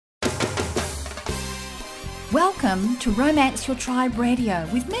Welcome to Romance Your Tribe Radio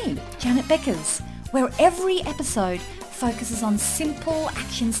with me, Janet Beckers, where every episode focuses on simple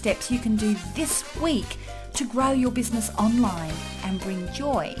action steps you can do this week to grow your business online and bring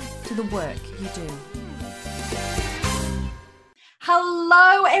joy to the work you do.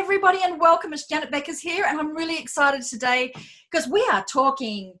 Hello, everybody, and welcome. It's Janet Beckers here, and I'm really excited today because we are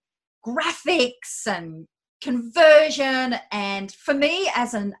talking graphics and conversion. And for me,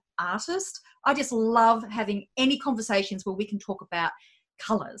 as an artist, I just love having any conversations where we can talk about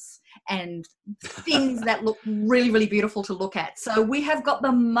colours and things that look really, really beautiful to look at. So we have got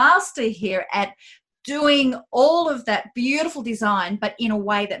the master here at doing all of that beautiful design, but in a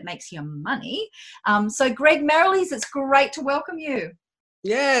way that makes you money. So Greg Merrilees, it's great to welcome you.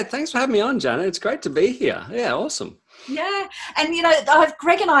 Yeah, thanks for having me on, Janet. It's great to be here. Yeah, awesome. Yeah, and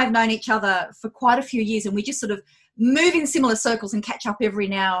Greg and I have known each other for quite a few years, and we just sort of move in similar circles and catch up every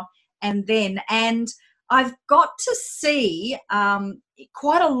now and then. And I've got to see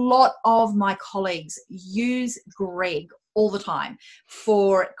quite a lot of my colleagues use Greg all the time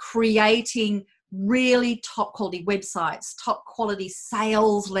for creating really top quality websites, top quality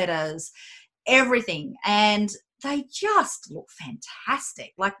sales letters, everything. And they just look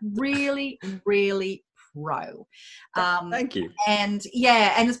fantastic, like really, really pro. Thank you. And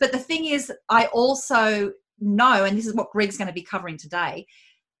yeah, but the thing is, I also know, and this is what Greg's going to be covering today,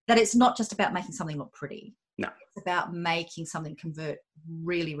 that it's not just about making something look pretty. No. It's about making something convert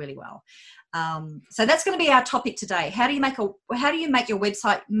really, really well. So that's going to be our topic today. How do you make your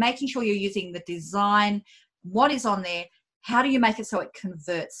website, making sure you're using the design, what is on there, how do you make it so it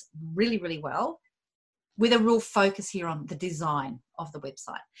converts really, really well, with a real focus here on the design of the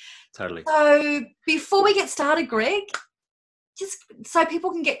website. Totally. So before we get started, Greg, just so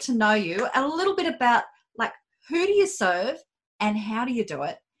people can get to know you, a little bit about like who do you serve and how do you do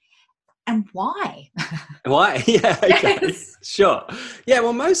it and why? Why? Yeah, okay. Yes. Sure. Yeah,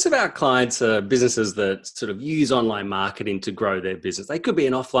 well, most of our clients are businesses that sort of use online marketing to grow their business. They could be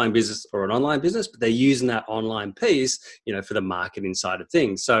an offline business or an online business, but they're using that online piece, for the marketing side of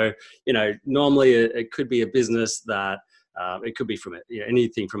things. So, normally it could be a business that it could be from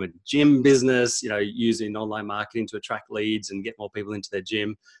anything from a gym business, using online marketing to attract leads and get more people into their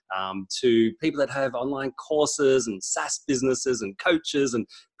gym, to people that have online courses and SaaS businesses and coaches and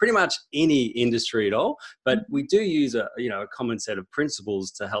pretty much any industry at all. But we do use a common set of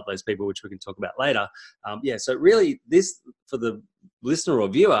principles to help those people, which we can talk about later. So really this, for the listener or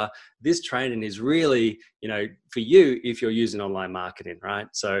viewer, this training is really, for you if you're using online marketing, right?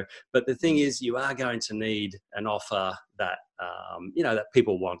 So, but the thing is, you are going to need an offer that, that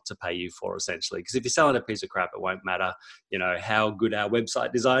people want to pay you for, essentially. Because if you're selling a piece of crap, it won't matter, how good our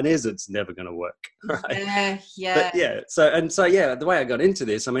website design is, it's never going to work, right? Yeah. But so the way I got into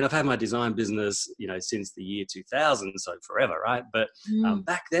this, I've had my design business, since the year 2000, so forever, right? But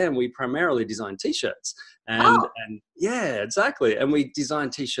back then we primarily designed t-shirts and yeah, exactly. And we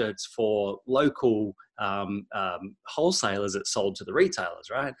designed t-shirts for local wholesalers that sold to the retailers,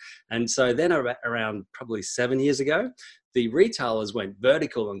 right? And so then around probably 7 years ago, the retailers went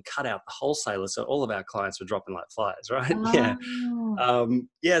vertical and cut out the wholesalers. So all of our clients were dropping like flies, right? Oh.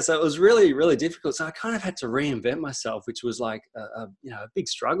 So it was really, really difficult. So I kind of had to reinvent myself, which was like a big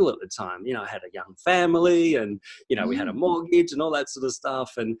struggle at the time. I had a young family and, we had a mortgage and all that sort of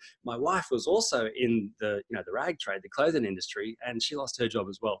stuff. And my wife was also in the rag trade, the clothing industry, and she lost her job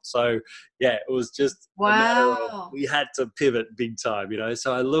as well. So yeah, it was just, wow. We had to pivot big time,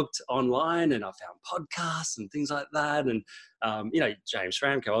 So I looked online and I found podcasts and things like that. And, James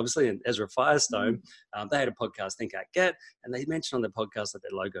Schramko, obviously, and Ezra Firestone, they had a podcast, Think Act Get, and they mentioned on their podcast that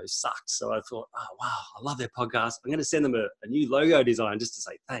their logo sucked. So I thought, oh, wow, I love their podcast. I'm going to send them a new logo design just to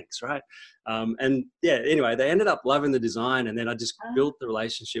say thanks, right? Anyway, they ended up loving the design, and then I just built the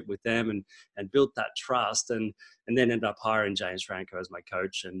relationship with them and built that trust, and then ended up hiring James Franco as my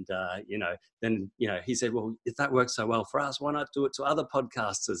coach. And, then he said, well, if that works so well for us, why not do it to other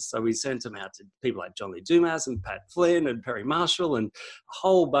podcasters? So we sent them out to people like John Lee Dumas and Pat Flynn and Perry Marshall and a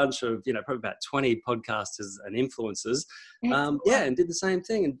whole bunch of, probably about 20 podcasters and influencers. And did the same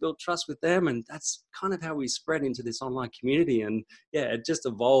thing and built trust with them. And that's kind of how we spread into this online community. And it just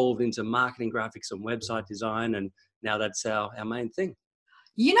evolved into marketing, graphics and website design. And now that's our main thing.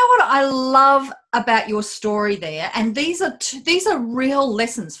 You know what I love about your story there, and these are real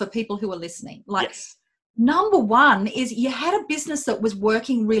lessons for people who are listening. Like, yes. Number one is you had a business that was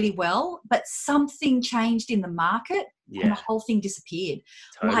working really well, but something changed in the market and the whole thing disappeared.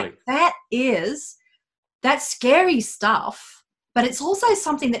 Totally. Like that's scary stuff, but it's also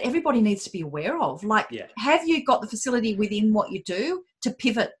something that everybody needs to be aware of. Like, have you got the facility within what you do to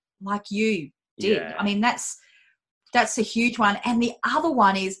pivot like you did. Yeah. I mean, that's a huge one. And the other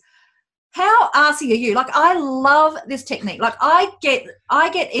one is, how arsey are you? Like, I love this technique. Like, I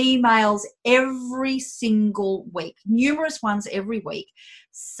get emails every single week, numerous ones every week,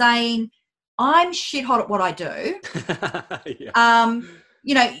 saying I'm shit hot at what I do. Yeah.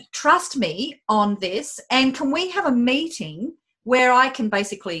 You know, trust me on this, and can we have a meeting where I can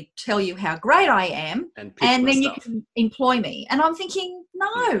basically tell you how great I am, and then stuff. you can employ me. And I'm thinking,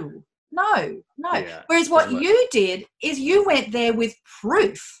 no. Yeah. Whereas what you did is you went there with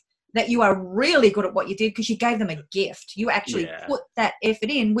proof that you are really good at what you did, because you gave them a gift. You actually put that effort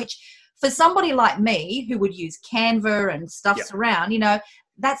in, which for somebody like me who would use Canva and stuffs around, you know,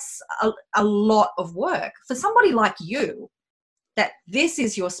 that's a lot of work. For somebody like you, that this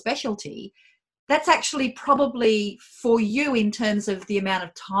is your specialty, that's actually probably, for you in terms of the amount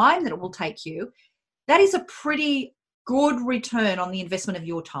of time that it will take you, that is a pretty good return on the investment of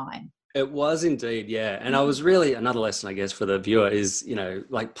your time. It was indeed, yeah. And I was really, another lesson, I guess, for the viewer is, you know,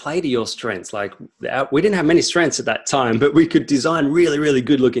 like, play to your strengths. Like, we didn't have many strengths at that time, but we could design really, really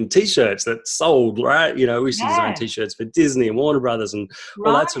good looking T-shirts that sold, right? You know, we used to design T-shirts for Disney and Warner Brothers and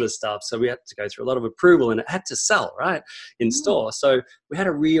all that sort of stuff. So we had to go through a lot of approval, and it had to sell, right, in store. So we had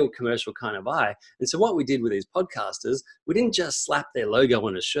a real commercial kind of eye. And so what we did with these podcasters, we didn't just slap their logo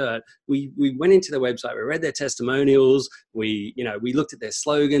on a shirt. We went into their website, we read their testimonials, we looked at their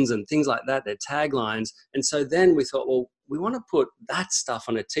slogans and things like that, their taglines. And so then we thought, well, we want to put that stuff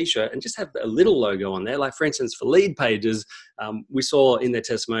on a T-shirt and just have a little logo on there. Like, for instance, for lead pages, we saw in their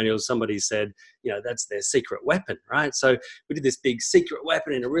testimonials, somebody said, you know, that's their secret weapon, right? So we did this big secret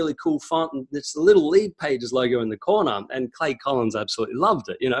weapon in a really cool font, and it's a little lead pages logo in the corner. And Clay Collins absolutely loved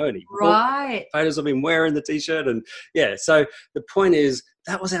it, you know, and he bought photos of him wearing the T-shirt. And yeah, so the point is,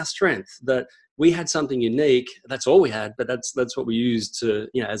 that was our strength, that we had something unique. That's all we had, but that's what we used to,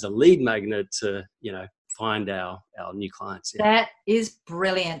 you know, as a lead magnet to, you know, find our new clients. Yeah. That is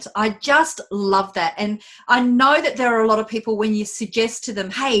brilliant. I just love that. And I know that there are a lot of people, when you suggest to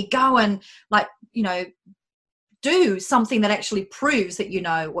them, hey, go and, like, you know, do something that actually proves that you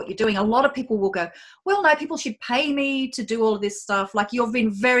know what you're doing, a lot of people will go, well, no, people should pay me to do all of this stuff. Like, you've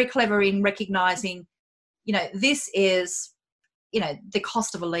been very clever in recognizing, you know, this is, you know, the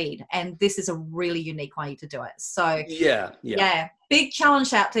cost of a lead, and this is a really unique way to do it. So yeah, big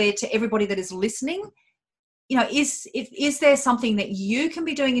challenge out there to everybody that is listening. You know, is there something that you can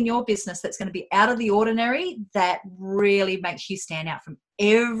be doing in your business that's going to be out of the ordinary, that really makes you stand out from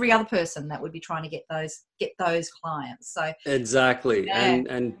every other person that would be trying to get those clients? So exactly.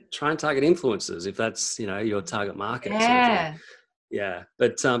 And try and target influencers if that's, you know, your target market. Yeah.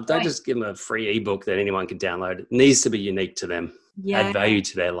 But don't just give them a free ebook that anyone can download. It needs to be unique to them, add value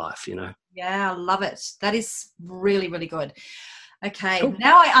to their life, you know. Yeah, I love it. That is really, really good. Okay, cool.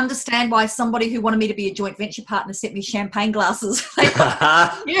 Now I understand why somebody who wanted me to be a joint venture partner sent me champagne glasses.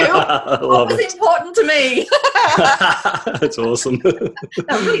 What was important to me. That's awesome. They're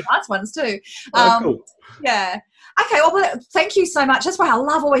really nice ones too. Cool. Yeah. Okay, well, thank you so much. That's why I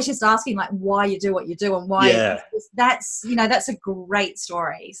love always just asking, like, why you do what you do and why. That's, you know, that's a great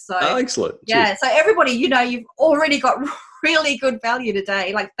story. So excellent. Yeah. Cheers. So everybody, you know, you've already got really good value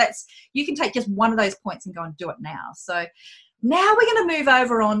today. Like, you can take just one of those points and go and do it now. So now we're going to move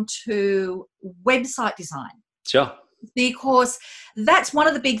over on to website design. Sure. Because that's one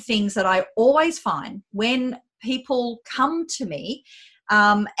of the big things that I always find when people come to me,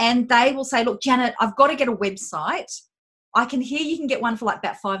 and they will say, look, Janet, I've got to get a website. I can hear you can get one for like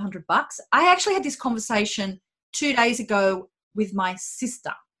about $500. I actually had this conversation 2 days ago with my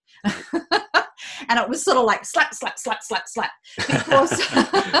sister. And it was sort of like slap, slap, slap, slap, slap.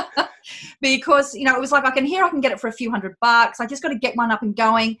 Because, you know, it was like, I can get it for a few $100. I just got to get one up and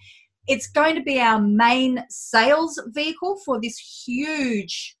going. It's going to be our main sales vehicle for this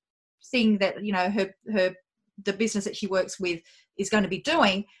huge thing that, you know, the business that she works with is going to be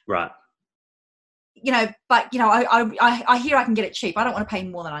doing. Right. You know, but, you know, I hear I can get it cheap. I don't want to pay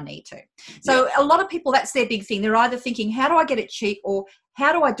more than I need to. So a lot of people, that's their big thing. They're either thinking, how do I get it cheap, or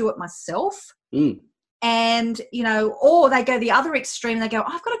how do I do it myself? And, you know, or they go the other extreme and they go,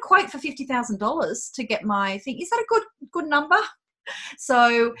 I've got a quote for $50,000 to get my thing. Is that a good number?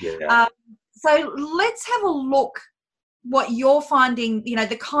 So, so let's have a look what you're finding, you know,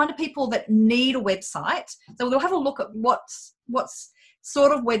 the kind of people that need a website. So we'll have a look at what's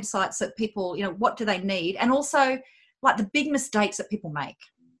sort of websites that people, you know, what do they need? And also, like, the big mistakes that people make.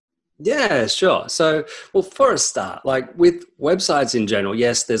 Yeah, sure. So, well, for a start, like with websites in general,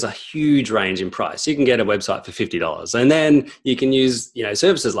 yes, there's a huge range in price. You can get a website for $50, and then you can use,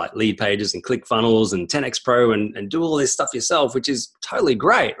 services like Lead Pages and ClickFunnels and 10x Pro and do all this stuff yourself, which is totally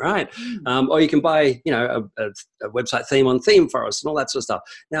great, right? Mm. Or you can buy, a website theme on ThemeForest and all that sort of stuff.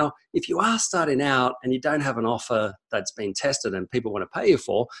 Now, if you are starting out and you don't have an offer that's been tested and people want to pay you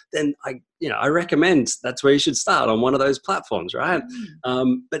for, then I recommend that's where you should start, on one of those platforms, right?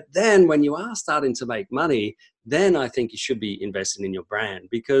 But then when you are starting to make money, then I think you should be investing in your brand,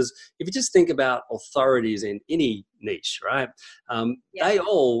 because if you just think about authorities in any niche, right? They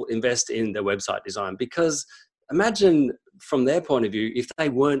all invest in their website design, because imagine from their point of view, if they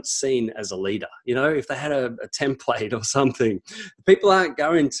weren't seen as a leader, if they had a template or something, people aren't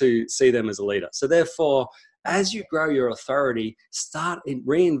going to see them as a leader. So therefore, as you grow your authority,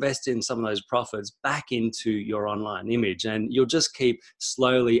 reinvest in some of those profits back into your online image, and you'll just keep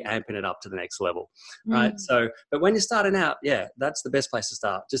slowly amping it up to the next level, right? So, but when you're starting out, that's the best place to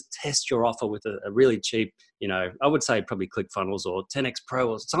start. Just test your offer with a really cheap, I would say probably ClickFunnels or 10x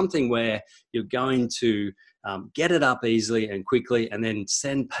Pro or something where you're going to get it up easily and quickly, and then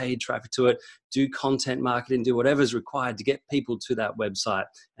send paid traffic to it, do content marketing, do whatever's required to get people to that website,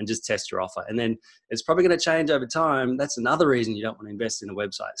 and just test your offer. And then it's probably going to change over time. That's another reason you don't want to invest in a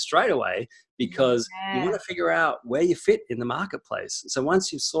website straight away, because you want to figure out where you fit in the marketplace. So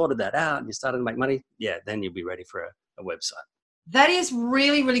once you've sorted that out and you're starting to make money, then you'll be ready for a website. That is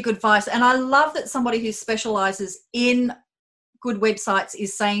really, really good advice. And I love that somebody who specializes in good websites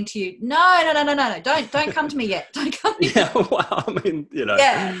is saying to you, no, don't come to me yet. Don't come to me. Well, I mean,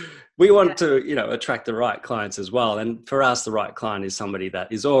 we want to, attract the right clients as well. And for us, the right client is somebody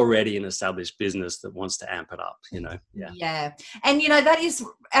that is already an established business that wants to amp it up, Yeah. And, that is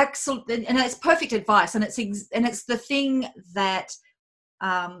excellent. And it's perfect advice. And it's the thing that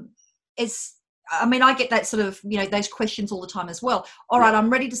is, I get that sort of, those questions all the time as well. All right, I'm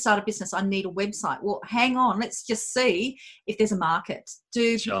ready to start a business. I need a website. Well, hang on. Let's just see if there's a market.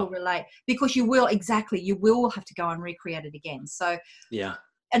 Do people relate? Because you will have to go and recreate it again. So,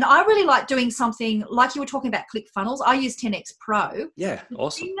 and I really like doing something like you were talking about ClickFunnels. I use 10x Pro. Yeah,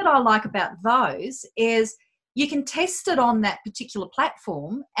 awesome. The thing that I like about those is you can test it on that particular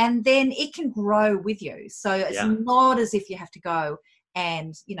platform, and then it can grow with you. So it's not as if you have to go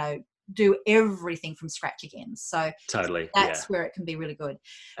and, do everything from scratch again. So totally, that's where it can be really good.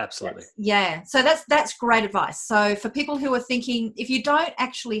 Absolutely. So that's great advice. So for people who are thinking, if you don't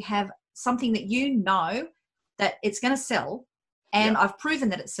actually have something that that it's going to sell, and I've proven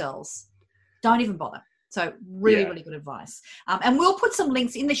that it sells, don't even bother. So really, really good advice. And we'll put some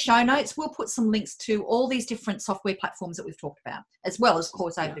links in the show notes. We'll put some links to all these different software platforms that we've talked about, as well as, of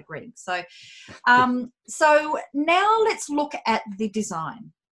course, over to Greg. So, so now let's look at the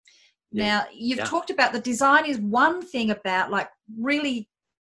design. Now, you've talked about the design is one thing about like really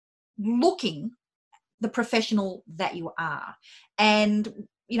looking the professional that you are. And,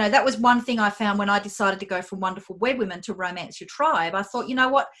 that was one thing I found when I decided to go from Wonderful Web Women to Romance Your Tribe. I thought, you know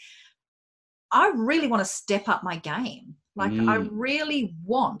what? I really want to step up my game. Like I really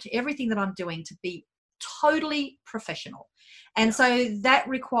want everything that I'm doing to be totally professional. And so that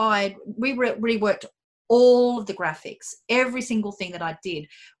required, we reworked all of the graphics. Every single thing that I did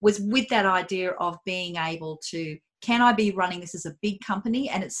was with that idea of being able to, can I be running this as a big company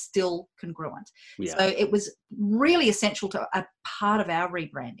and it's still congruent? So it was really essential to a part of our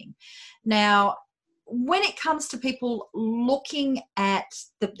rebranding. Now, when it comes to people looking at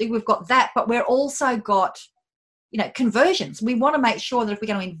we've got that, but we're also got, conversions. We want to make sure that if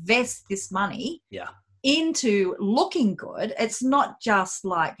we're going to invest this money into looking good, it's not just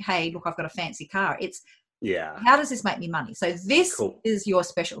like, hey, look, I've got a fancy car. It's, how does this make me money? So this is your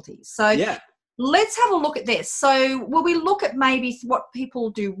specialty. So let's have a look at this. So will we look at maybe what people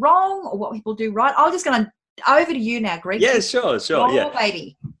do wrong or what people do right? I'm just going to over to you now, Greg. Yeah, sure.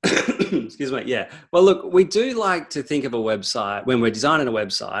 Baby. Excuse me. Well, look, we do like to think of a website, when we're designing a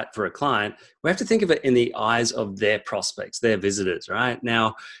website for a client, we have to think of it in the eyes of their prospects, their visitors, right?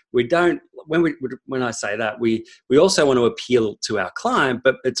 Now, we don't, when I say that, we also want to appeal to our client,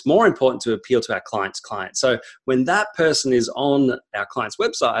 but it's more important to appeal to our client's client. So when that person is on our client's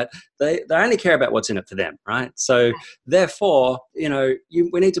website, they only care about what's in it for them, right? So therefore,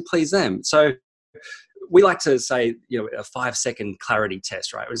 we need to please them. So we like to say, a 5-second clarity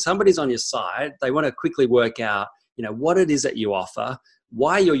test, right? When somebody's on your site, they want to quickly work out, what it is that you offer,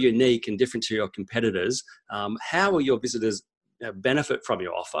 why you're unique and different to your competitors, how will your visitors benefit from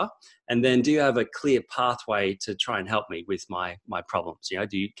your offer? And then do you have a clear pathway to try and help me with my problems?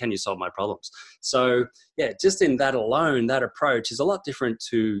 Can you solve my problems? So yeah, just in that alone, that approach is a lot different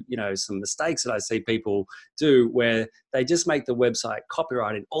to, some mistakes that I see people do where they just make the website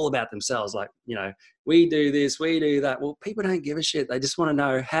copywriting all about themselves. Like, we do this, we do that. Well, people don't give a shit. They just want to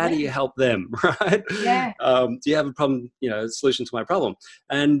know, how do you help them, right? Yeah. Do you have a problem, solution to my problem?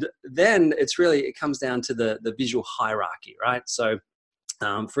 And then it comes down to the visual hierarchy, right? So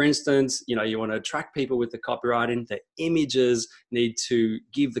for instance, you want to attract people with the copywriting. The images need to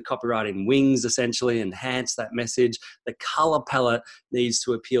give the copywriting wings, essentially, enhance that message. The color palette needs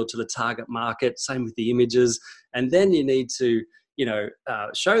to appeal to the target market. Same with the images. And then you need to,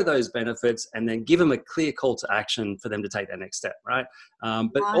 show those benefits and then give them a clear call to action for them to take that next step, right?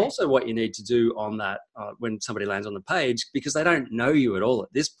 But also what you need to do on that when somebody lands on the page, because they don't know you at all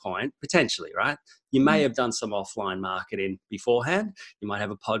at this point, potentially, right? You may have done some offline marketing beforehand. You might have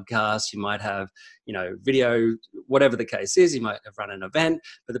a podcast, you might have, video, whatever the case is, you might have run an event.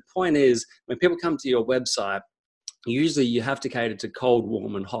 But the point is, when people come to your website, usually you have to cater to cold,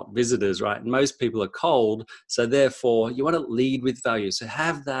 warm, and hot visitors, right? And most people are cold. So therefore you want to lead with value. So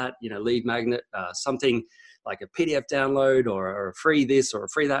have that, lead magnet, something like a PDF download or a free this or a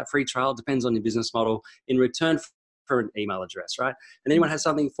free that, free trial, depends on your business model, in return for an email address, right? And then you want to have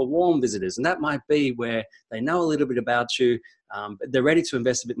something for warm visitors. And that might be where they know a little bit about you, but they're ready to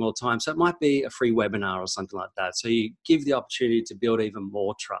invest a bit more time. So it might be a free webinar or something like that. So you give the opportunity to build even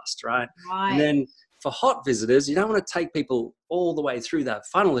more trust, right? And then for hot visitors, you don't want to take people all the way through that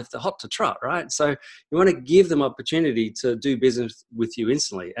funnel if they're hot to trot, right? So you want to give them opportunity to do business with you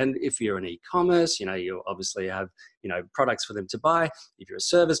instantly. And if you're an e-commerce, you obviously have, products for them to buy. If you're a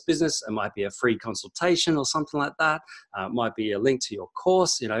service business, it might be a free consultation or something like that. It might be a link to your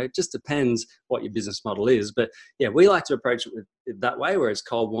course. It just depends what your business model is. But yeah, we like to approach it that way, where it's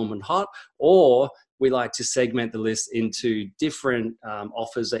cold, warm, and hot, or we like to segment the list into different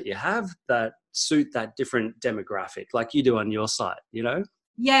offers that you have that suit that different demographic, like you do on your site,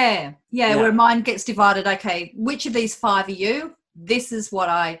 Yeah, where mine gets divided. Okay, which of these 5 are you? This is what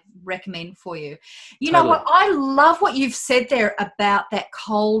I recommend for you. You know what? I love what you've said there about that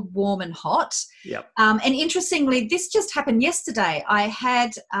cold, warm, and hot. Yep. And interestingly, this just happened yesterday. I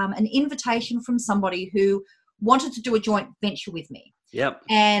had an invitation from somebody who wanted to do a joint venture with me. Yep.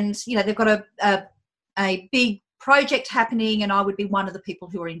 And, they've got a big project happening, and I would be one of the people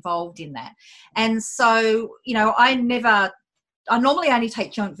who are involved in that. And so, I normally only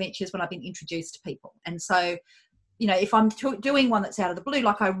take joint ventures when I've been introduced to people. And so, if I'm doing one that's out of the blue,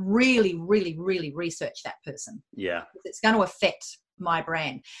 like, I really, really, really research that person. Yeah. It's going to affect my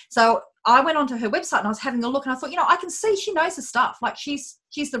brand. So I went onto her website and I was having a look, and I thought, I can see she knows her stuff. Like, she's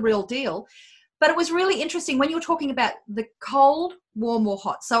the real deal. But it was really interesting when you were talking about the cold, warm, or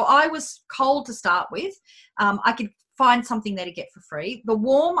hot. So I was cold to start with. I could find something there to get for free. The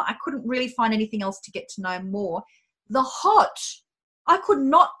warm, I couldn't really find anything else to get to know more. The hot, I could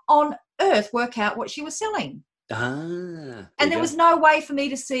not on earth work out what she was selling. And there was no way for me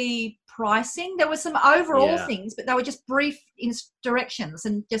to see pricing. There were some overall things, but they were just brief directions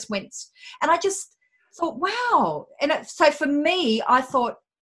and just went. And I just thought, wow. And so for me, I thought,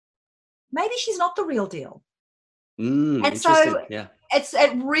 maybe she's not the real deal. And so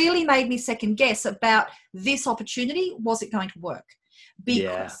it really made me second guess about this opportunity. Was it going to work?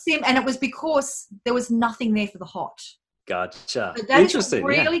 And it was because there was nothing there for the hot. Gotcha. So that is a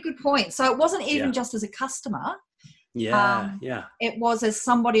really good point. So it wasn't even just as a customer. It was as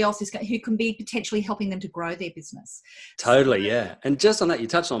somebody else who can be potentially helping them to grow their business. Totally, yeah. And just on that, you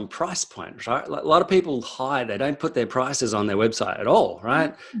touched on price points, right? Like, a lot of people hide, they don't put their prices on their website at all,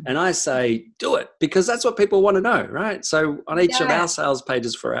 right? Mm-hmm. And I say, do it, because that's what people want to know, right? So on each of our sales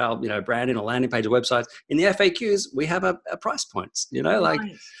pages for our, branding or landing page or websites, in the FAQs, we have a price points,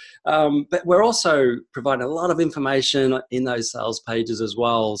 but we're also providing a lot of information in those sales pages as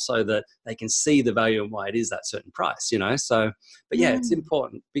well, so that they can see the value and why it is that certain price, So, but yeah, it's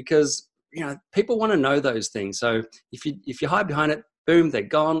important because, people want to know those things. So if you hide behind it, boom, they're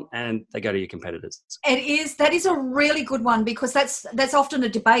gone and they go to your competitors. That is a really good one, because that's often a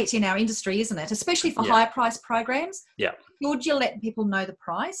debate in our industry, isn't it? Especially for higher price programs. Yeah. Should you let people know the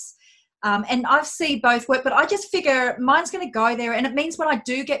price? And I see both work, but I just figure mine's going to go there. And it means when I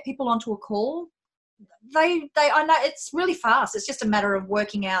do get people onto a call, I know it's really fast. It's just a matter of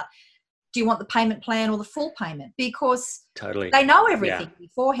working out, do you want the payment plan or the full payment? Because they know everything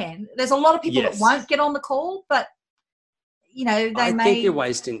beforehand. There's a lot of people that won't get on the call, but, I think you're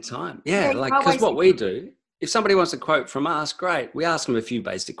wasting time. Yeah, because what we do if somebody wants a quote from us, great. We ask them a few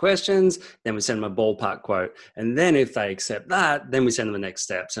basic questions, then we send them a ballpark quote. And then if they accept that, then we send them the next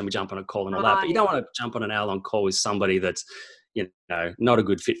steps and we jump on a call and all that. But you don't want to jump on an hour-long call with somebody that's, not a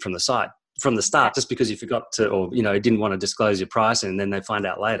good fit from the start, just because you forgot to, or, didn't want to disclose your price and then they find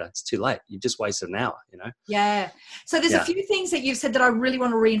out later. It's too late. You've just wasted an hour, Yeah. So there's a few things that you've said that I really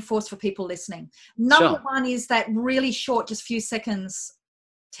want to reinforce for people listening. Number one is that really short, just few seconds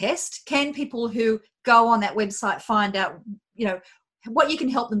test. Can people who go on that website find out, what you can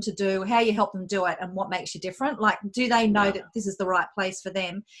help them to do, how you help them do it, and what makes you different? Like, do they know that this is the right place for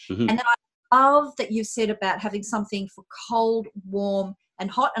them? Mm-hmm. And then I love that you've said about having something for cold, warm, and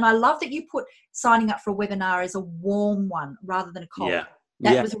hot. And I love that you put signing up for a webinar as a warm one rather than a cold. Yeah.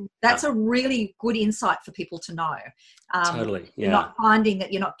 That's a really good insight for people to know. Totally. Yeah. You're not finding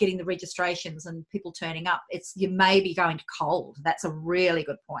that you're not getting the registrations and people turning up. You may be going to cold. That's a really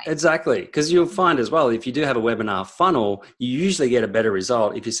good point. Exactly. Because you'll find as well, if you do have a webinar funnel, you usually get a better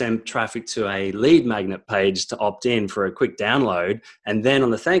result if you send traffic to a lead magnet page to opt in for a quick download, and then on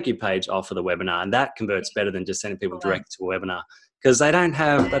the thank you page offer the webinar, and that converts better than just sending people direct to a webinar, because they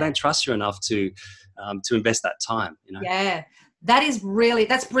don't trust you enough to invest that time. Yeah. That's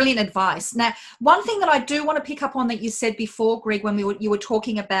brilliant advice. Now, one thing that I do want to pick up on that you said before, Greg, when you were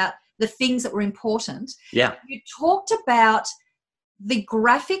talking about the things that were important. Yeah. You talked about the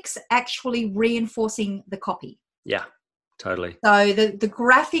graphics actually reinforcing the copy. Yeah, totally. So the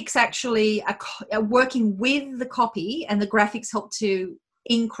graphics actually are working with the copy, and the graphics help to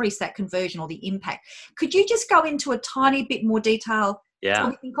increase that conversion or the impact. Could you just go into a tiny bit more detail?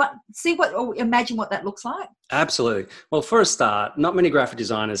 Yeah. So we can imagine what that looks like? Absolutely. Well, for a start, not many graphic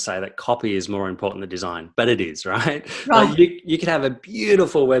designers say that copy is more important than design, but it is, right? Like you could have a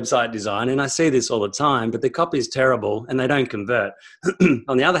beautiful website design, and I see this all the time, but the copy is terrible and they don't convert.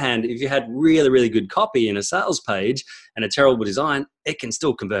 On the other hand, if you had really, really good copy in a sales page and a terrible design, it can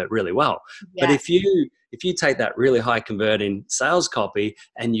still convert really well. Yeah. But if you take that really high converting sales copy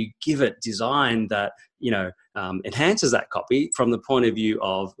and you give it design that, enhances that copy from the point of view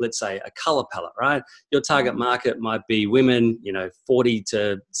of, let's say, a color palette, right? Your target market might be women, 40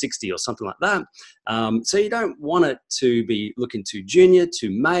 to 60 or something like that. So you don't want it to be looking too junior, too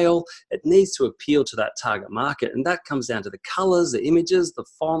male. It needs to appeal to that target market. And that comes down to the colors, the images, the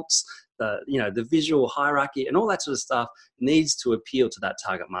fonts, the visual hierarchy, and all that sort of stuff needs to appeal to that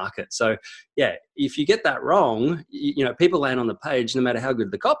target market. So yeah, if you get that wrong, people land on the page, no matter how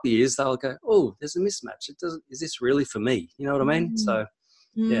good the copy is, they'll go, oh, there's a mismatch. Is this really for me? You know what I mean? So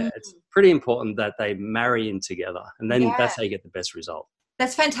yeah, it's pretty important that they marry in together, and then that's how you get the best result.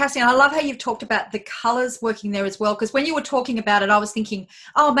 That's fantastic. And I love how you've talked about the colors working there as well, because when you were talking about it, I was thinking,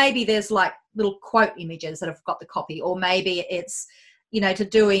 oh, maybe there's like little quote images that have got the copy, or maybe it's to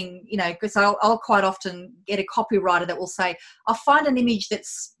doing, because I'll quite often get a copywriter that will say, I'll find an image that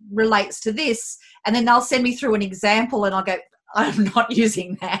relates to this, and then they'll send me through an example, and I'll go, I'm not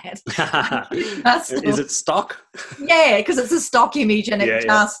using that. Is it stock? Yeah, because it's a stock image, and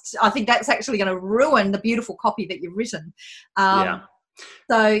I think that's actually going to ruin the beautiful copy that you've written.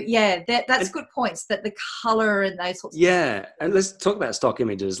 So yeah, that's good points, that the color and those sorts of things. And let's talk about stock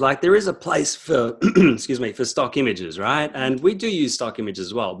images. Like, there is a place for for stock images, right? And we do use stock images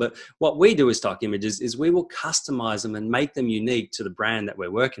as well, but what we do with stock images is we will customize them and make them unique to the brand that we're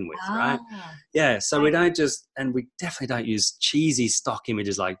working with, right? Yeah, so we definitely don't use cheesy stock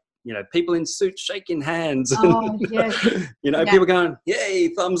images like, people in suits shaking hands, and, people going, yay,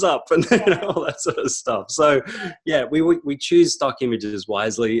 thumbs up, and all that sort of stuff. So yeah, we choose stock images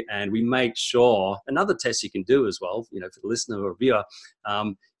wisely, and we make sure, another test you can do as well, for the listener or viewer,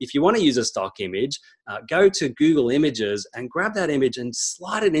 if you want to use a stock image, go to Google Images and grab that image and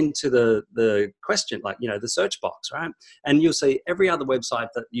slide it into the question, like, the search box, right? And you'll see every other website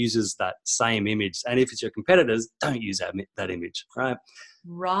that uses that same image. And if it's your competitors, don't use that image, right?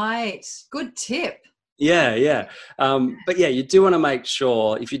 Right. Good tip. Yeah. But yeah, you do want to make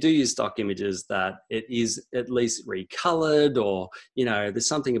sure, if you do use stock images, that it is at least recolored, or, there's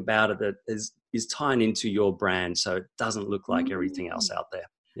something about it that is tying into your brand, so it doesn't look like everything else out there.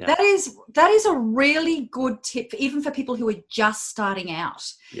 Yeah. That is a really good tip, even for people who are just starting out.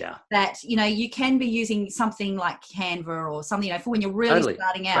 Yeah. That, you can be using something like Canva or something, for when you're really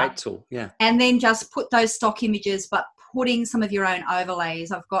starting out. Great tool. Yeah. And then just put those stock images, but putting some of your own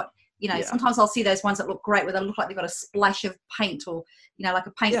overlays. I've got, sometimes I'll see those ones that look great, where they look like they've got a splash of paint, or, like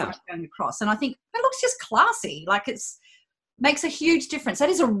a paintbrush going across. And I think it looks just classy. Like, makes a huge difference. That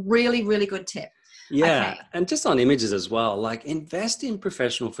is a really, really good tip. Yeah. Okay. And just on images as well, like, invest in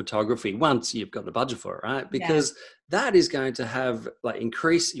professional photography once you've got the budget for it, right? Because that is going to have,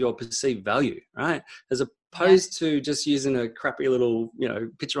 increase your perceived value, right? As opposed to just using a crappy little,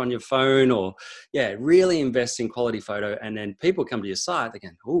 picture on your phone. Or really invest in quality photo, and then people come to your site, they're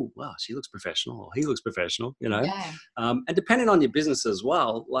going, oh wow, she looks professional, or he looks professional, Yeah. and depending on your business as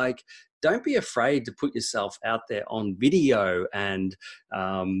well, like, don't be afraid to put yourself out there on video and,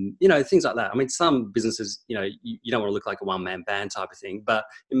 things like that. I mean, some businesses, you don't want to look like a one-man band type of thing, but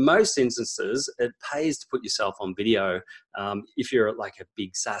in most instances, it pays to put yourself on video. If you're like a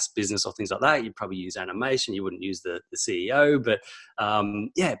big SaaS business or things like that, you'd probably use animation. You wouldn't use the CEO, but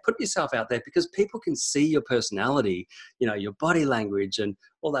put yourself out there, because people can see your personality, your body language and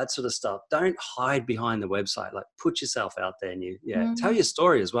all that sort of stuff. Don't hide behind the website. Like, put yourself out there and tell your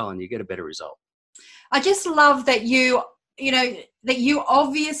story as well, and you get a better result. I just love that that you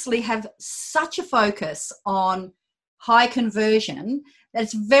obviously have such a focus on high conversion that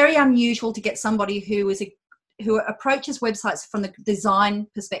it's very unusual to get somebody who approaches websites from the design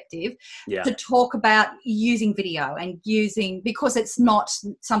perspective to talk about using video and because it's not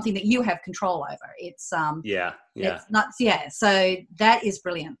something that you have control over. It's it's nuts. So that is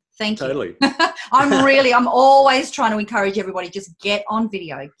brilliant. Thank you. Totally. I'm always trying to encourage everybody, just get on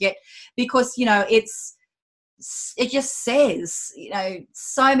video, because it just says,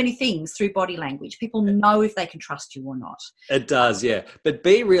 so many things through body language. People know if they can trust you or not. It does, yeah. But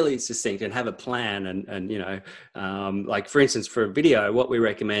be really succinct and have a plan. And like, for instance, for a video, what we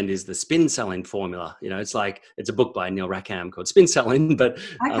recommend is the spin selling formula. It's a book by Neil Rackham called Spin Selling, but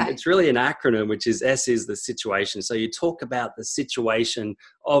it's really an acronym, which is S is the situation. So you talk about the situation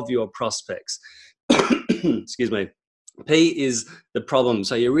of your prospects. Excuse me. P is the problem.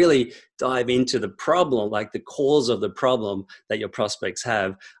 So you really dive into the problem, like the cause of the problem that your prospects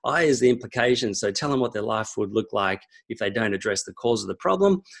have. I is the implication. So tell them what their life would look like if they don't address the cause of the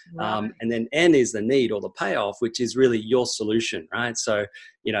problem. Right. And then N is the need or the payoff, which is really your solution, right? So,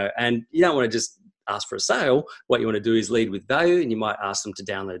 and you don't want to just ask for a sale. What you want to do is lead with value, and you might ask them to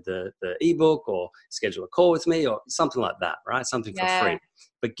download the ebook or schedule a call with me or something like that, right? Something for free.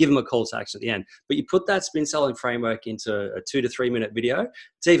 But give them a call to action at the end. But you put that spin selling framework into a 2 to 3 minute video.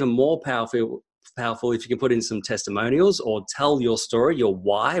 It's even more powerful if you can put in some testimonials or tell your story, your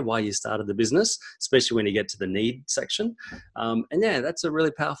why you started the business, especially when you get to the need section. That's a really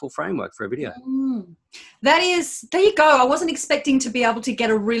powerful framework for a video. There you go. I wasn't expecting to be able to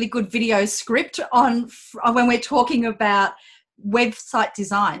get a really good video script on when we're talking about website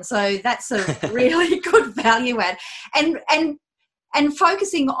design. So that's a really good value add. And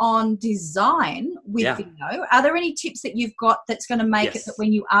focusing on design with video, are there any tips that you've got that's going to make it that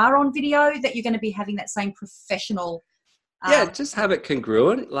when you are on video that you're going to be having that same professional? Just have it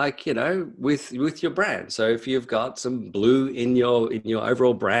congruent, like, with your brand. So if you've got some blue in your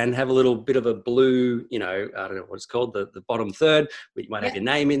overall brand, have a little bit of a blue, I don't know what it's called, the bottom third, but you might have your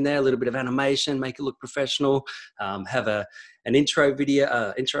name in there, a little bit of animation, make it look professional. Have an intro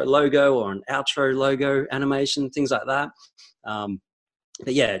video, intro logo or an outro logo animation, things like that. But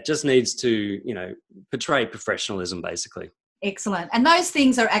it just needs to, portray professionalism, basically. Excellent. And those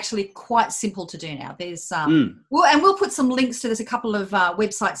things are actually quite simple to do now. There's, we'll put some links to, there's a couple of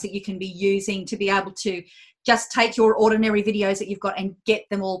websites that you can be using to be able to just take your ordinary videos that you've got and get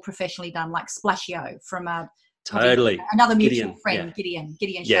them all professionally done, like Splashio from another mutual friend, Gideon.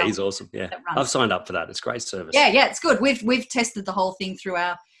 Yeah, he's awesome. Yeah, I've signed up for that. It's a great service. Yeah, it's good. We've tested the whole thing through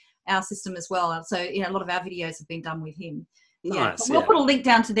our system as well. So, a lot of our videos have been done with him. Nice. We'll put a link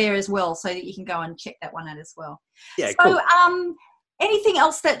down to there as well so that you can go and check that one out as well. Yeah, so, cool. Anything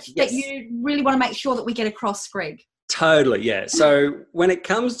else that you really want to make sure that we get across, Greg? Totally, yeah. So when it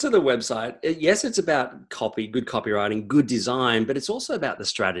comes to the website, yes, it's about copy, good copywriting, good design, but it's also about the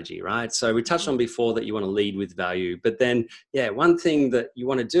strategy, right? So we touched on before that you want to lead with value, but then, one thing that you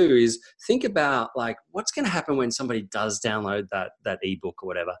want to do is think about, like, what's going to happen when somebody does download that ebook or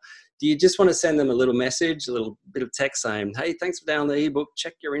whatever. Do you just want to send them a little message, a little bit of text saying, hey, thanks for downloading the ebook,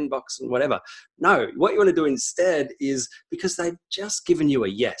 check your inbox and whatever? No, what you want to do instead is, because they've just given you a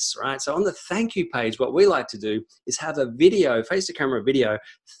yes, right? So on the thank you page, what we like to do is have a video, face-to-camera video,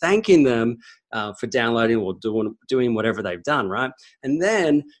 thanking them for downloading or doing whatever they've done, right? And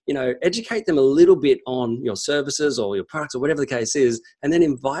then, educate them a little bit on your services or your products or whatever the case is, and then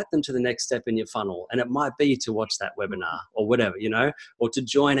invite them to the next step in your funnel. And it might be to watch that webinar or whatever, or to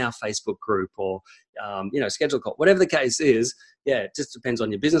join our Facebook group or, schedule a call, whatever the case is. It just depends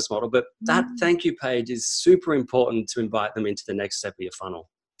on your business model. But that thank you page is super important to invite them into the next step of your funnel.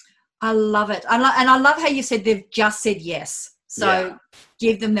 I love it. And I love how you said they've just said yes. So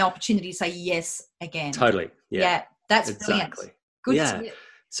give them the opportunity to say yes again. Totally. Yeah, that's exactly brilliant. Good.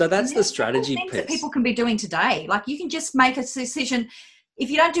 So that's the strategy things piece that people can be doing today. Like, you can just make a decision. if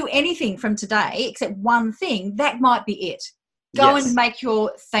you don't do anything from today except one thing, that might be it. Go Yes. and make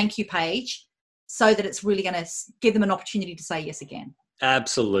your thank you page so that it's really going to give them an opportunity to say yes again.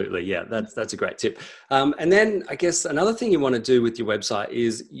 Absolutely. Yeah, that's a great tip. And then I guess another thing you want to do with your website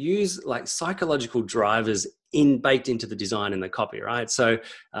is use like psychological drivers baked into the design and the copy, right? So,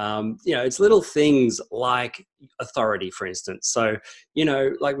 it's little things like authority, for instance. So,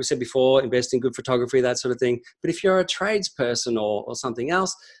 like we said before, invest in good photography, that sort of thing. But if you're a tradesperson or something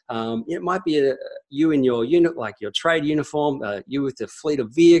else, it might be you in your unit, like your trade uniform, you with a fleet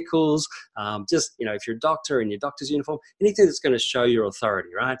of vehicles, if you're a doctor in your doctor's uniform, anything that's going to show your authority,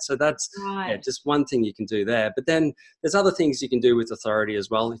 right? So that's just one thing you can do there. But then there's other things you can do with authority as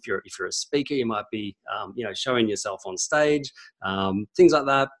well. If you're a speaker, you might be, showing yourself on stage, things like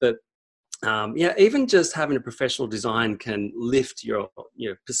that. But even just having a professional design can lift your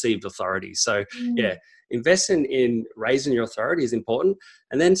perceived authority. So invest in raising your authority is important.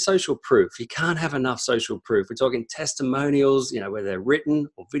 And then social proof. You can't have enough social proof. We're talking testimonials, whether they're written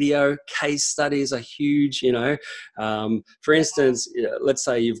or video. Case studies are huge. For instance, let's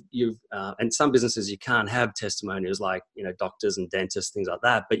say you've and some businesses you can't have testimonials like doctors and dentists, things like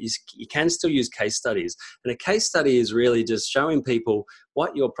that. But you can still use case studies. And a case study is really just showing people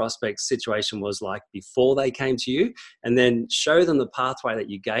what your prospect's situation was like before they came to you, and then show them the pathway that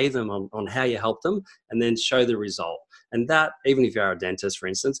you gave them on how you helped them, and then show the result. And that, even if you are a dentist, for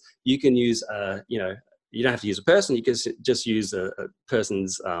instance, you can use, you don't have to use a person. You can just use a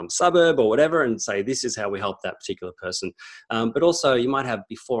person's suburb or whatever and say, this is how we help that particular person. But also you might have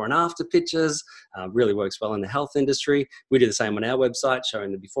before and after pictures, really works well in the health industry. We do the same on our website,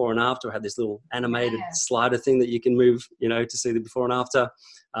 showing the before and after. We have this little animated slider thing that you can move, to see the before and after.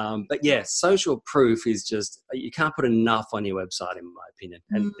 But social proof is just, you can't put enough on your website, in my opinion.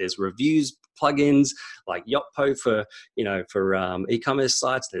 And there's reviews, plugins like Yotpo for e-commerce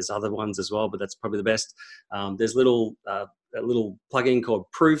sites. There's other ones as well, but that's probably the best. There's a little plugin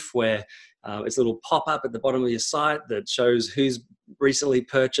called Proof where it's a little pop-up at the bottom of your site that shows who's recently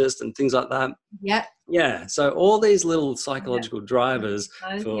purchased and things like that. Yeah. So all these little psychological drivers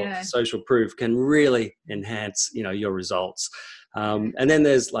for social proof can really enhance, your results. And then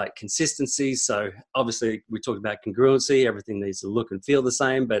there's like consistency. So obviously we talked about congruency. Everything needs to look and feel the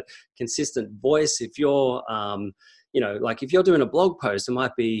same, but consistent voice. If you're, like if you're doing a blog post, it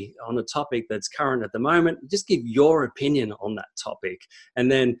might be on a topic that's current at the moment. Just give your opinion on that topic. And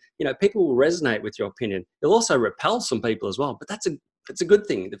then, people will resonate with your opinion. It'll also repel some people as well, but that's a good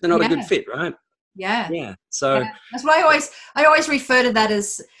thing if they're not a good fit, right? Yeah. So that's what I always refer to that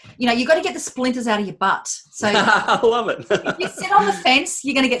as, you got to get the splinters out of your butt. So I love it. If you sit on the fence,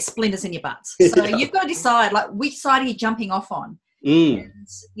 you're going to get splinters in your butt. So you've got to decide like which side are you jumping off on. And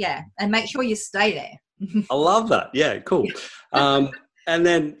make sure you stay there. I love that. Yeah, cool. And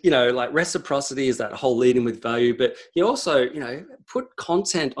then, like reciprocity is that whole leading with value, but you also, put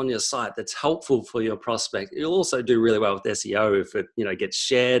content on your site that's helpful for your prospect. It'll also do really well with SEO if it, gets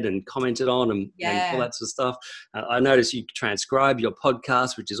shared and commented on and all that sort of stuff. I noticed you transcribe your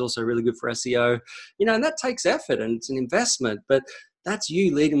podcast, which is also really good for SEO, and that takes effort and it's an investment, but that's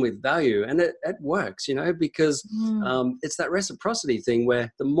you leading with value, and it works, because it's that reciprocity thing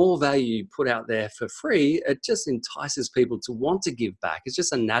where the more value you put out there for free, it just entices people to want to give back. It's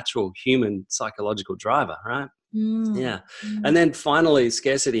just a natural human psychological driver, right? And then finally,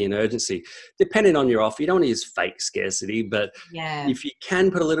 scarcity and urgency. Depending on your offer, you don't want to use fake scarcity, but if you can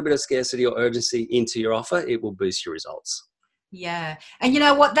put a little bit of scarcity or urgency into your offer, it will boost your results. And you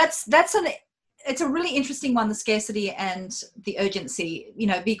know what, it's a really interesting one, the scarcity and the urgency,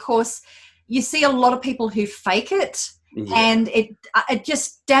 because you see a lot of people who fake it and it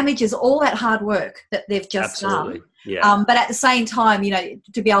just damages all that hard work that they've just done. But at the same time,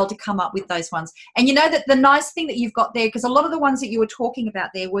 to be able to come up with those ones. And that the nice thing that you've got there, because a lot of the ones that you were talking about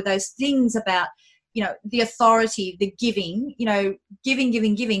there were those things about, the authority, the giving,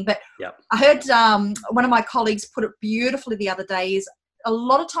 giving. But I heard one of my colleagues put it beautifully the other day is, a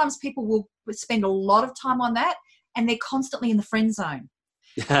lot of times people will spend a lot of time on that and they're constantly in the friend zone.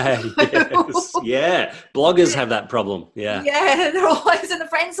 Bloggers have that problem. They're always in the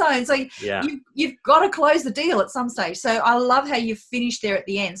friend zone. So you've got to close the deal at some stage. So I love how you've finished there at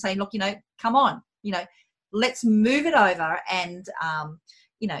the end saying, look, come on, let's move it over and,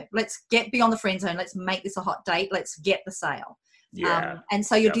 let's get beyond the friend zone. Let's make this a hot date. Let's get the sale. And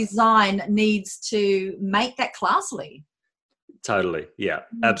so your design needs to make that classily. Totally. Yeah,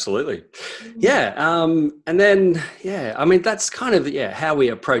 absolutely. And then, I mean, that's kind of, how we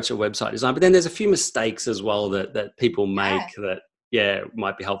approach a website design. But then there's a few mistakes as well that people make that,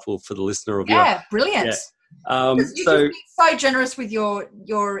 might be helpful for the listener of brilliant. You've just So been so generous with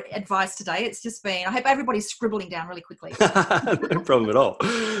your advice today. It's just been, I hope everybody's scribbling down really quickly. no problem at all.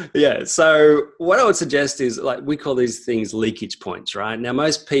 Yeah. So what I would suggest is, like, we call these things leakage points, right? Now,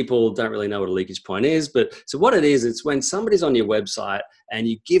 most people don't really know what a leakage point is, but so what it is, it's when somebody's on your website and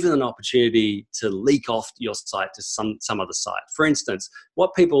you give them an opportunity to leak off your site to some other site. For instance,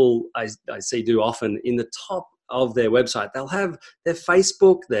 what people I see do often in the top of their website, they'll have their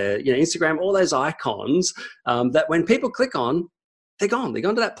Facebook, their Instagram, all those icons that when people click on, they're gone. They're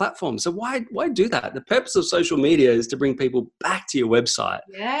gone to that platform. So why do that? The purpose of social media is to bring people back to your website,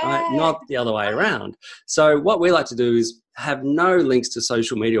 right? Not the other way around. So what we like to do is have no links to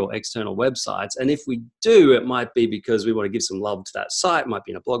social media or external websites. And if we do, it might be because we want to give some love to that site. It might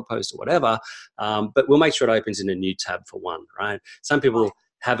be in a blog post or whatever. But we'll make sure it opens in a new tab for one, right? Some people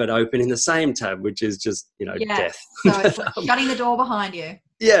have it open in the same tab, which is just, death. So it's like shutting the door behind you.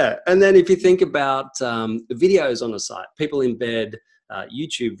 Yeah. And then if you think about videos on the site, people embed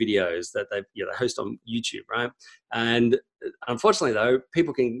YouTube videos that they host on YouTube, right? And unfortunately, though,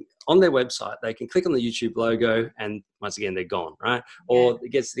 people can, on their website, they can click on the YouTube logo and once again, they're gone, right? Yeah. Or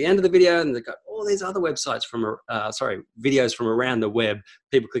it gets to the end of the video and they've got all these other websites videos from around the web.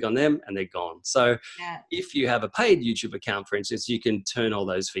 People click on them and they're gone. So if you have a paid YouTube account, for instance, you can turn all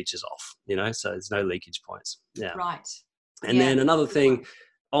those features off, so there's no leakage points. Yeah. Right. And then another thing,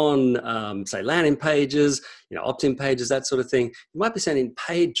 on, say, landing pages, opt-in pages, that sort of thing, you might be sending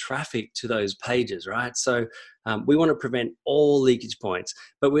paid traffic to those pages, right? So we want to prevent all leakage points,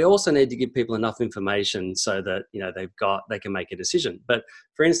 but we also need to give people enough information so that, they can make a decision. But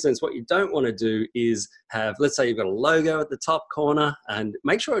for instance, what you don't want to do is have, let's say you've got a logo at the top corner and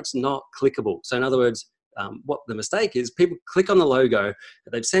make sure it's not clickable. So in other words, what the mistake is, people click on the logo,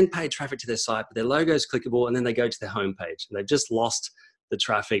 they've sent paid traffic to their site, but their logo is clickable, and then they go to their homepage and they've just lost the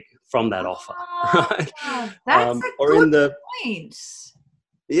traffic from that offer, right? That's a good point.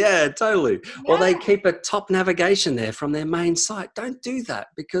 Yeah, totally. Yeah. Or they keep a top navigation there from their main site. Don't do that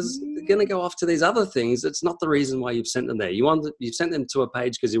because they're going to go off to these other things. It's not the reason why you've sent them there. You've sent them to a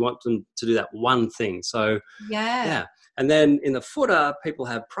page because you want them to do that one thing. So yeah. And then in the footer, people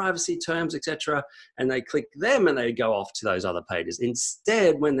have privacy terms, etc., and they click them and they go off to those other pages.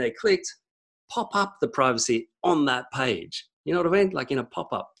 Instead, when they're clicked, pop up the privacy on that page. You know what I mean? Like in a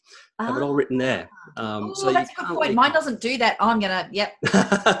pop-up, have it all written there. So that's a good point. Mine doesn't do that. I'm gonna,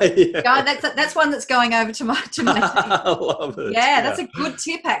 that's one that's going over to my team. I love it. Yeah, that's a good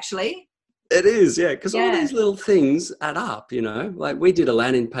tip, actually. It is, yeah, because all these little things add up, Like we did a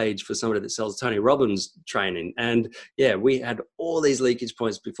landing page for somebody that sells Tony Robbins training, and we had all these leakage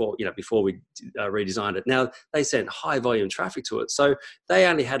points before we redesigned it. Now they sent high volume traffic to it, so they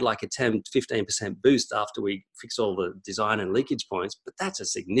only had like a 10-15% boost after we fixed all the design and leakage points, but that's a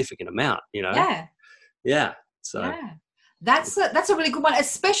significant amount, Yeah. So. Yeah. That's a really good one,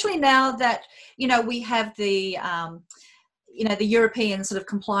 especially now that we have the the European sort of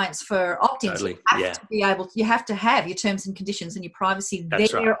compliance for opt-ins. Totally. You have to have your terms and conditions and your privacy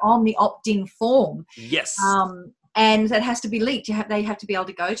on the opt-in form. Yes. And that has to be leaked. They have to be able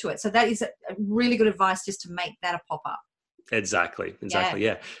to go to it. So that is a really good advice, just to make that a pop-up. Exactly.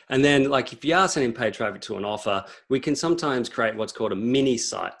 Yeah. And then, like, if you are sending paid traffic to an offer, we can sometimes create what's called a mini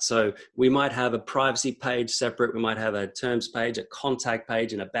site. So we might have a privacy page separate. We might have a terms page, a contact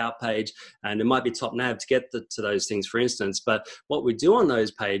page, an about page, and it might be top nav to get to those things, for instance. But what we do on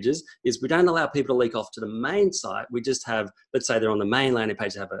those pages is we don't allow people to leak off to the main site. We just have, let's say they're on the main landing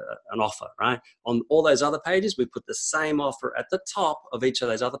page, they have an offer, right? On all those other pages, we put the same offer at the top of each of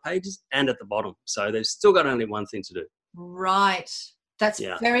those other pages and at the bottom. So they've still got only one thing to do. Right. That's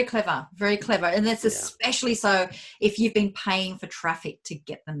very clever. And that's especially so if you've been paying for traffic to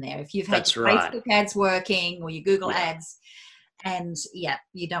get them there. If you've had your Facebook ads working or your Google ads, and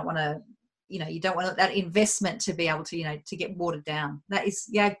you don't want to, you don't want that investment to be able to, to get watered down. That is,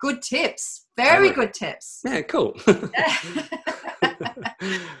 good tips. Very good tips. Yeah, cool.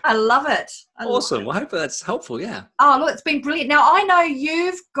 I love it. Awesome. Well, I hope that's helpful. Yeah. Oh, look, it's been brilliant. Now, I know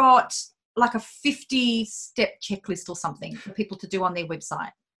you've got like a 50-step checklist or something for people to do on their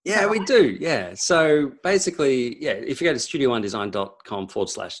website. Yeah, we do. Yeah. So basically, if you go to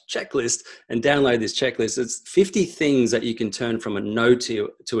studioondesign.com/checklist and download this checklist, it's 50 things that you can turn from a no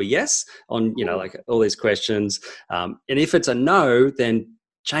to a yes on, like all these questions. And if it's a no, then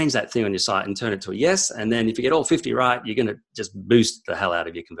change that thing on your site and turn it to a yes. And then if you get all 50 right, you're going to just boost the hell out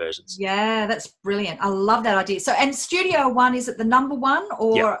of your conversions. Yeah, that's brilliant. I love that idea. So, and Studio One, is it the number one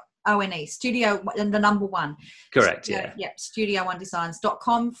or... Yep. ONE, Studio, and the number one. Correct,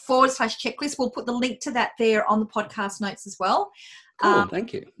 studioondesigns.com/checklist. We'll put the link to that there on the podcast notes as well. Cool,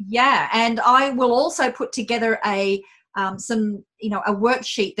 thank you. Yeah, and I will also put together a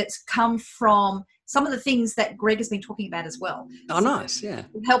worksheet that's come from some of the things that Greg has been talking about as well. Oh, so nice, yeah.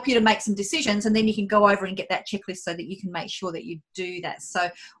 It'll help you to make some decisions, and then you can go over and get that checklist so that you can make sure that you do that. So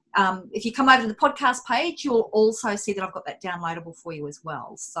if you come over to the podcast page, you'll also see that I've got that downloadable for you as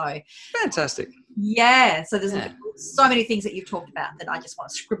well. So fantastic. Yeah, so there's so many things that you've talked about that I just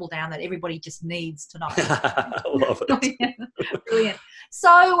want to scribble down that everybody just needs to know. I love it. Brilliant.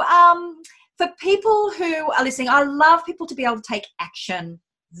 So for people who are listening, I love people to be able to take action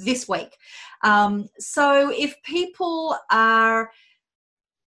this week. So if people are,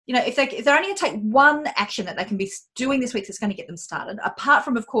 if they're only going to take one action that they can be doing this week that's going to get them started, apart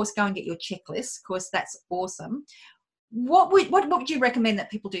from, of course, go and get your checklist. Of course, that's awesome. What would you recommend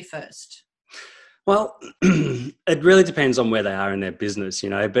that people do first? Well, it really depends on where they are in their business,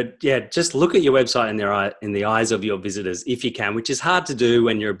 but yeah, just look at your website in the eyes of your visitors if you can, which is hard to do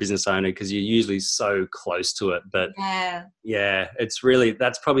when you're a business owner because you're usually so close to it. But yeah,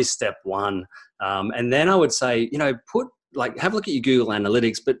 that's probably step one. And then I would say, have a look at your Google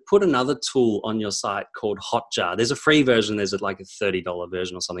Analytics, but put another tool on your site called Hotjar. There's a free version. There's like a $30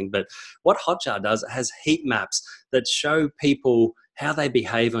 version or something. But what Hotjar does, it has heat maps that show people how they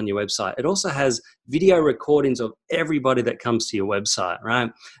behave on your website. It also has video recordings of everybody that comes to your website,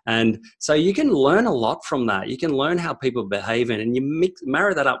 right? And so you can learn a lot from that. You can learn how people behave and you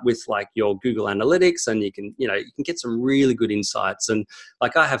marry that up with like your Google Analytics, and you can get some really good insights. And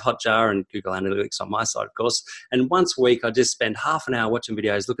like I have Hotjar and Google Analytics on my side, of course. And once a week, I just spend half an hour watching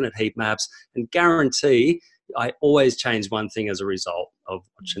videos, looking at heat maps, and guarantee I always change one thing as a result of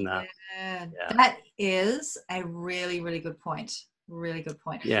watching that. Yeah. That is a really, really good point. Really good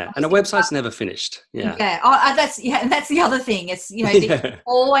point. Yeah, and a website's never finished. Yeah. And that's the other thing. It's you can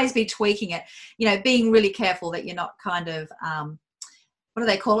always be tweaking it. Being really careful that you're not kind of what do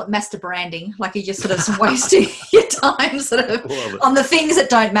they call it? Master branding. Like you're just sort of wasting your time sort of on the things that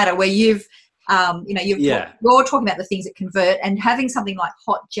don't matter. Where you're talking about the things that convert, and having something like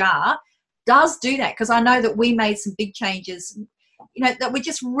Hotjar does do that, because I know that we made some big changes. That were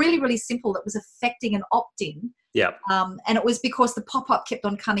just really, really simple. That was affecting an opt-in. Yeah. And it was because the pop-up kept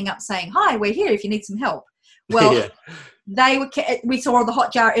on coming up saying, "Hi, we're here if you need some help." Well, we saw the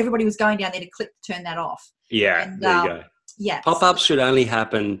Hotjar, everybody was going down there to click to turn that off. Yeah, and, there you go. Yeah. Pop-ups should only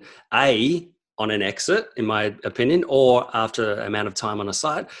happen, on an exit, in my opinion, or after an amount of time on a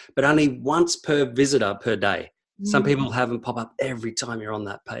site, but only once per visitor per day. Some people have them pop up every time you're on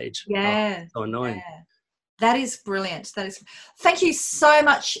that page. Yeah. So annoying. Yeah. That is brilliant. Thank you so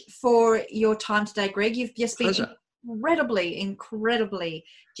much for your time today, Greg. You've just been incredibly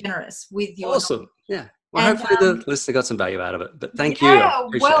generous with your awesome. Yeah. Well, hopefully the listener got some value out of it. But thank you.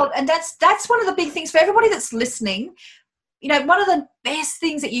 And that's one of the big things for everybody that's listening. One of the best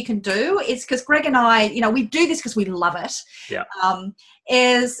things that you can do is, because Greg and I, we do this because we love it. Yeah.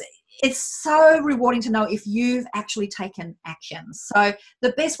 It's so rewarding to know if you've actually taken action. So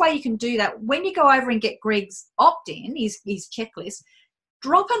the best way you can do that, when you go over and get Greg's opt-in, his checklist,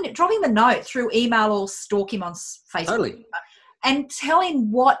 drop him a note through email or stalk him on Facebook. Totally. And tell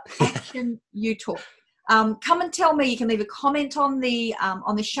him what action you took. Come and tell me. You can leave a comment on the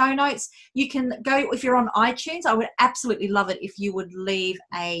show notes. You can go, if you're on iTunes, I would absolutely love it if you would leave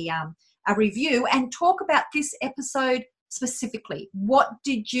a review and talk about this episode specifically. What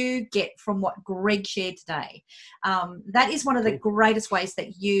did you get from what Greg shared today? That is one of the greatest ways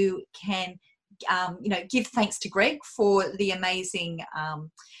that you can, give thanks to Greg for the amazing,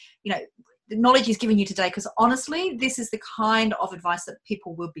 the knowledge he's given you today, because honestly, this is the kind of advice that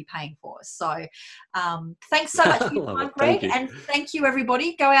people will be paying for. So thanks so much for your time, Greg. And thank you,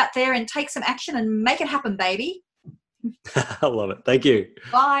 everybody. Go out there and take some action and make it happen, baby. I love it. Thank you.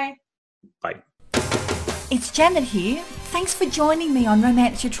 Bye. Bye. It's Janet here. Thanks for joining me on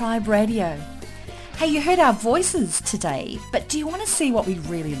Romance Your Tribe Radio. Hey, you heard our voices today, but do you want to see what we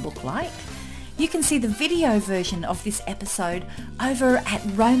really look like? You can see the video version of this episode over at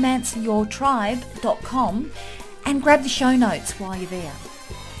romanceyourtribe.com and grab the show notes while you're there.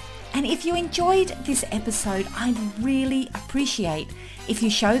 And if you enjoyed this episode, I'd really appreciate if you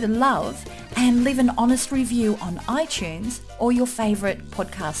show the love and leave an honest review on iTunes or your favourite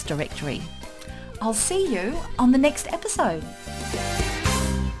podcast directory. I'll see you on the next episode.